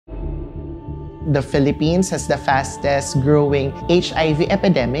The Philippines has the fastest growing HIV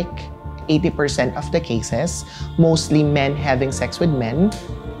epidemic, 80% of the cases, mostly men having sex with men,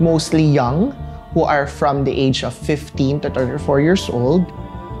 mostly young, who are from the age of 15 to 34 years old.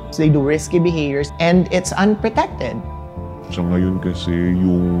 So they do risky behaviors and it's unprotected. Sa ngayon kasi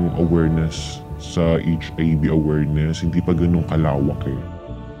yung awareness sa HIV awareness, hindi pa ganun kalawak eh.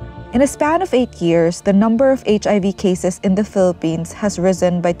 In a span of 8 years, the number of HIV cases in the Philippines has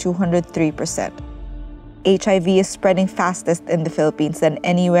risen by 203%. HIV is spreading fastest in the Philippines than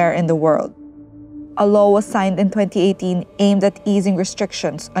anywhere in the world. A law was signed in 2018 aimed at easing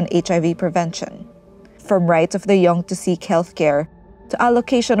restrictions on HIV prevention, from rights of the young to seek healthcare to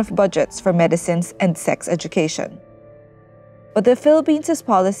allocation of budgets for medicines and sex education. But the Philippines'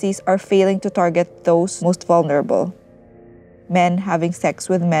 policies are failing to target those most vulnerable, men having sex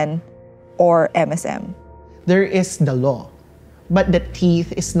with men, or MSM. There is the law, but the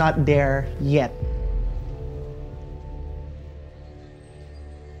teeth is not there yet.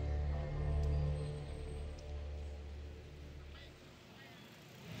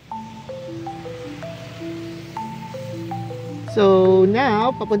 So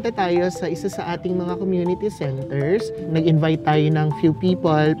now, papunta tayo sa isa sa ating mga community centers. Nag-invite tayo ng few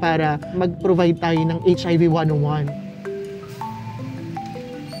people para mag-provide tayo ng HIV 101.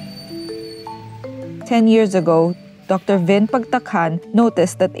 10 years ago, Dr. Vinn Pagtakahan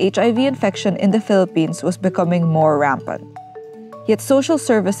noticed that HIV infection in the Philippines was becoming more rampant. Yet social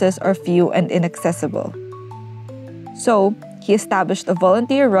services are few and inaccessible. So, he established a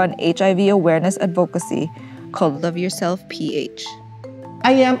volunteer-run HIV awareness advocacy called Love Yourself PH.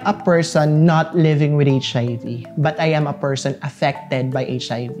 I am a person not living with HIV, but I am a person affected by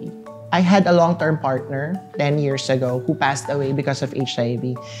HIV. I had a long-term partner 10 years ago who passed away because of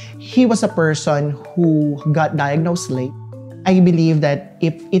HIV. He was a person who got diagnosed late. I believe that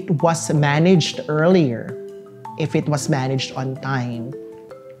if it was managed earlier, if it was managed on time,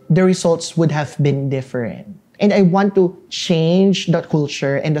 the results would have been different. And I want to change the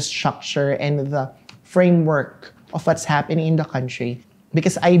culture and the structure and the framework of what's happening in the country.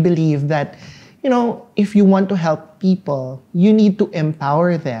 Because I believe that, if you want to help people, you need to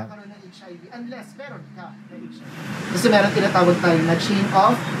empower them. Unless meron ka na HIV. Kasi meron tinatawag tayo na chain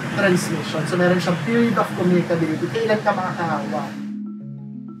of transmission. So meron siyang period of communicability. Kailan ka makakahawa?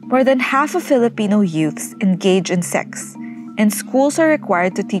 More than half of Filipino youths engage in sex, and schools are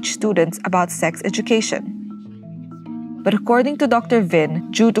required to teach students about sex education. But according to Dr.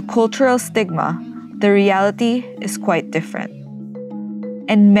 Vinn, due to cultural stigma, the reality is quite different.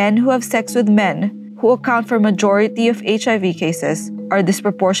 And men who have sex with men, who account for majority of HIV cases, are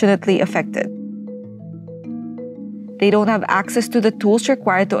disproportionately affected. They don't have access to the tools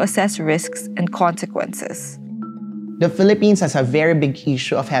required to assess risks and consequences. The Philippines has a very big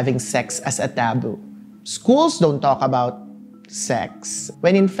issue of having sex as a taboo. Schools don't talk about sex,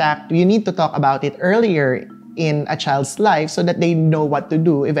 when in fact, you need to talk about it earlier in a child's life so that they know what to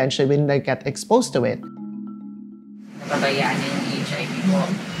do eventually when they get exposed to it. Napabayaan niya yung HIV ko.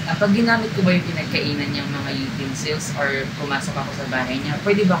 Kapag ginamit ko ba yung pinagkainan niyang mga utensils or pumasok ako sa bahay niya,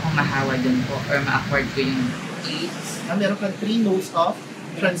 pwede ba akong mahawa dun po or ma-acquired ko yung AIDS? Meron kang 3 modes of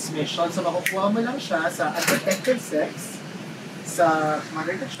transmission. So makukuha mo lang siya sa unprotected sex, sa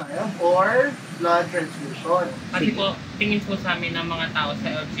mother to child, or blood transmission. Kasi po, tingin po sa amin ng mga tao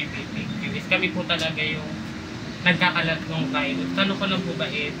sa LGBTQ is kami po talaga yung nagkakalat ng virus. Tanong ko lang po ba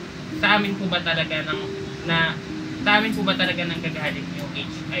sa amin po ba talaga ng gagaling yung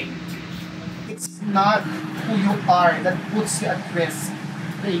HIV? It's not who you are that puts you at risk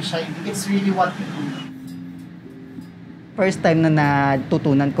to HIV. It's really what you do. First time na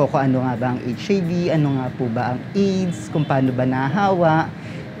natutunan ko kung ano nga ba ang HIV, ano nga po ba ang AIDS, kung paano ba nahawa,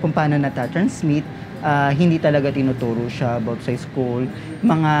 kung paano natatransmit. Hindi talaga tinuturo siya about sa school.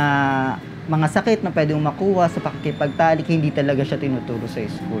 Mga sakit na pwedeng makuha sa pakikipagtalik, hindi talaga siya tinuturo sa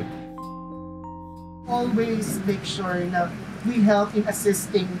school. Always make sure na we help in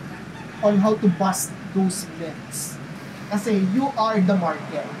assisting on how to bust those myths. Kasi you are the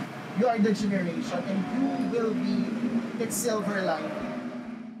market, you are the generation, and you will be its silver lining.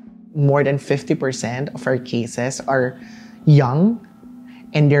 More than 50% of our cases are young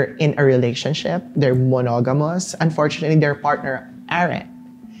and they're in a relationship, they're monogamous. Unfortunately, their partner aren't.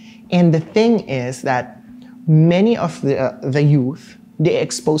 And the thing is that many of the youth, they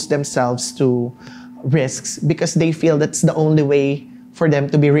expose themselves to risks because they feel that's the only way for them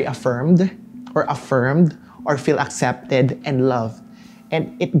to be reaffirmed or affirmed or feel accepted and loved.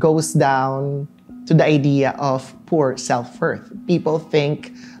 And it goes down to the idea of poor self-worth. People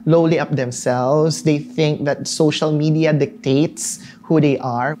think lowly of themselves. They think that social media dictates who they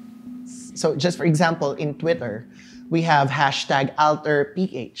are. So just for example, in Twitter, we have hashtag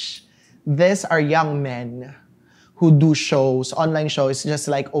AlterPH. These are young men who do shows, online shows, just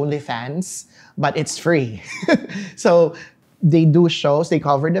like OnlyFans, but it's free. So they do shows, they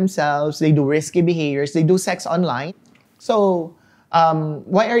cover themselves, they do risky behaviors, they do sex online. So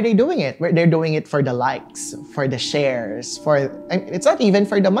why are they doing it? They're doing it for the likes, for the shares, it's not even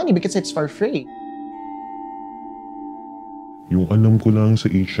for the money because it's for free. Yung alam ko lang sa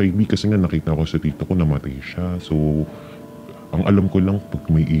HIV, kasi nga nakita ko sa tito ko namatay siya. So, ang alam ko lang, pag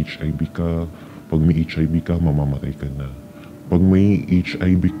may HIV ka, mamamatay ka na. Pag may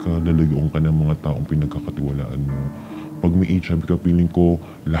HIV ka, lalayuan ka ng mga taong pinagkakatiwalaan mo. Pag may HIV ka, feeling ko,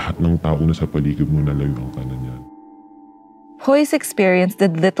 lahat ng tao na sa paligid mo, lalayuan ka na niyan. Hoy's experience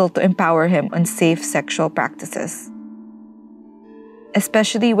did little to empower him on safe sexual practices,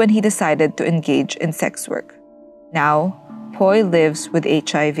 especially when he decided to engage in sex work. Now, Hoy lives with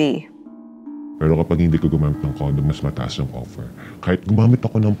HIV. Pero kapag hindi ko gumamit ng condom, mas mataas yung offer. Kahit gumamit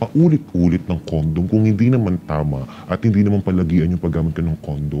ako ng paulit-ulit ng condom, kung hindi naman tama at hindi naman palagian yung paggamit ko ng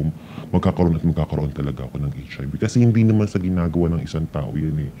condom, magkakaroon talaga ako ng HIV. Kasi hindi naman sa ginagawa ng isang tao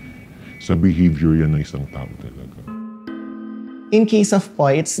yan eh. Sa behavior yan ng isang tao talaga. In case of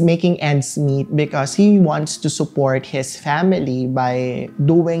Poy, it's making ends meet because he wants to support his family by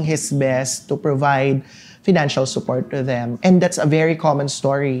doing his best to provide financial support to them. And that's a very common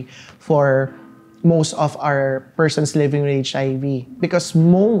story for most of our persons living with HIV because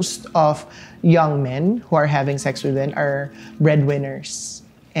most of young men who are having sex with them are breadwinners.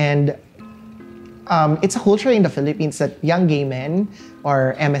 And it's a culture in the Philippines that young gay men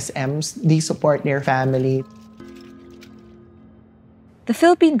or MSMs, they support their family. The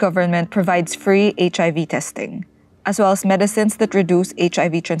Philippine government provides free HIV testing, as well as medicines that reduce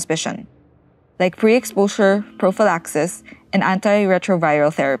HIV transmission, like pre-exposure, prophylaxis, and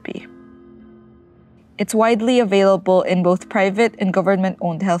antiretroviral therapy. It's widely available in both private and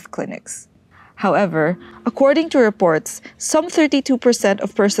government-owned health clinics. However, according to reports, some 32%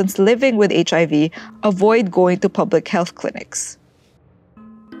 of persons living with HIV avoid going to public health clinics.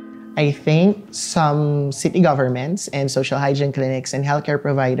 I think some city governments and social hygiene clinics and healthcare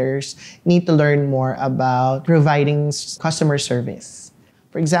providers need to learn more about providing customer service.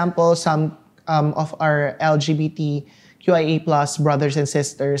 For example, some of our LGBTQIA+ brothers and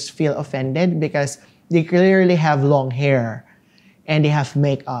sisters feel offended because they clearly have long hair and they have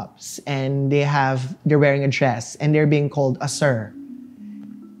makeups and they're wearing a dress and they're being called a sir.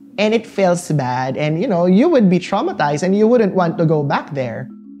 And it feels bad and you would be traumatized and you wouldn't want to go back there.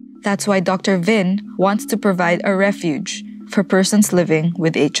 That's why Dr. Vinn wants to provide a refuge for persons living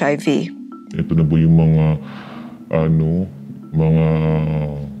with HIV. Ito na ba yung mga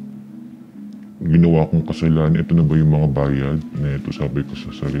ginawa kong kasalanan? Ito na ba yung mga bayad? Na ito sabi ko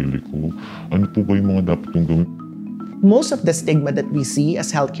sa sarili ko. Ano po ba yung mga dapat kong gawin? Most of the stigma that we see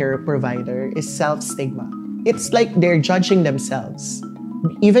as healthcare provider is self-stigma. It's like they're judging themselves,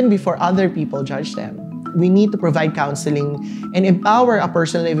 even before other people judge them. We need to provide counseling and empower a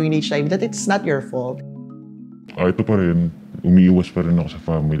person living with HIV that it's not your fault. Ito pa rin, umiiwas pa rin ako sa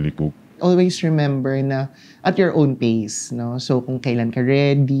family ko. Always remember na at your own pace, no? So kung kailan ka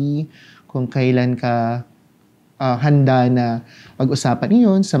ready, kung kailan ka handa na pag-usapan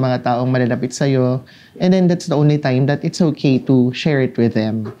iyon sa mga taong malalapit sa'yo, and then that's the only time that it's okay to share it with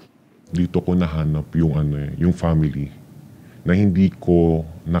them. Dito ko nahanap yung family na hindi ko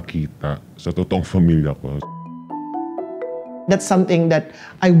nakita sa totoong pamilya ko. That's something that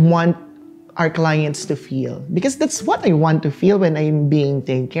I want our clients to feel. Because that's what I want to feel when I'm being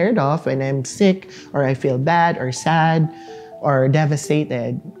taken care of, when I'm sick, or I feel bad, or sad, or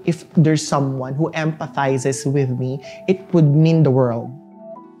devastated. If there's someone who empathizes with me, it would mean the world.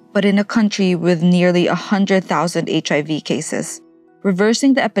 But in a country with nearly 100,000 HIV cases,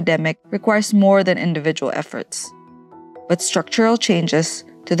 reversing the epidemic requires more than individual efforts, but structural changes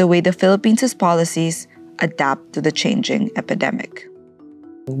to the way the Philippines' policies adapt to the changing epidemic.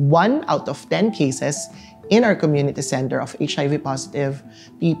 1 out of 10 cases in our community center of HIV-positive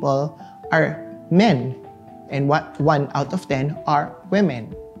people are men, and 1 out of 10 are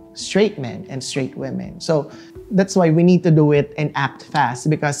women, straight men and straight women. So that's why we need to do it and act fast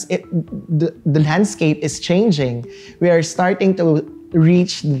because the landscape is changing. We are starting to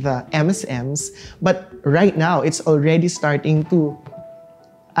reach the MSMs, but right now it's already starting to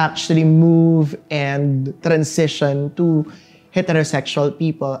actually move and transition to heterosexual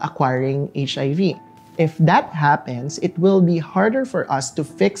people acquiring HIV. If that happens, it will be harder for us to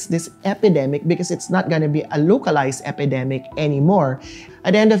fix this epidemic because it's not going to be a localized epidemic anymore.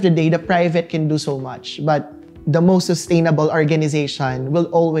 At the end of the day, the private can do so much, but the most sustainable organization will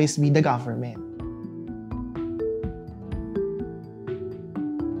always be the government.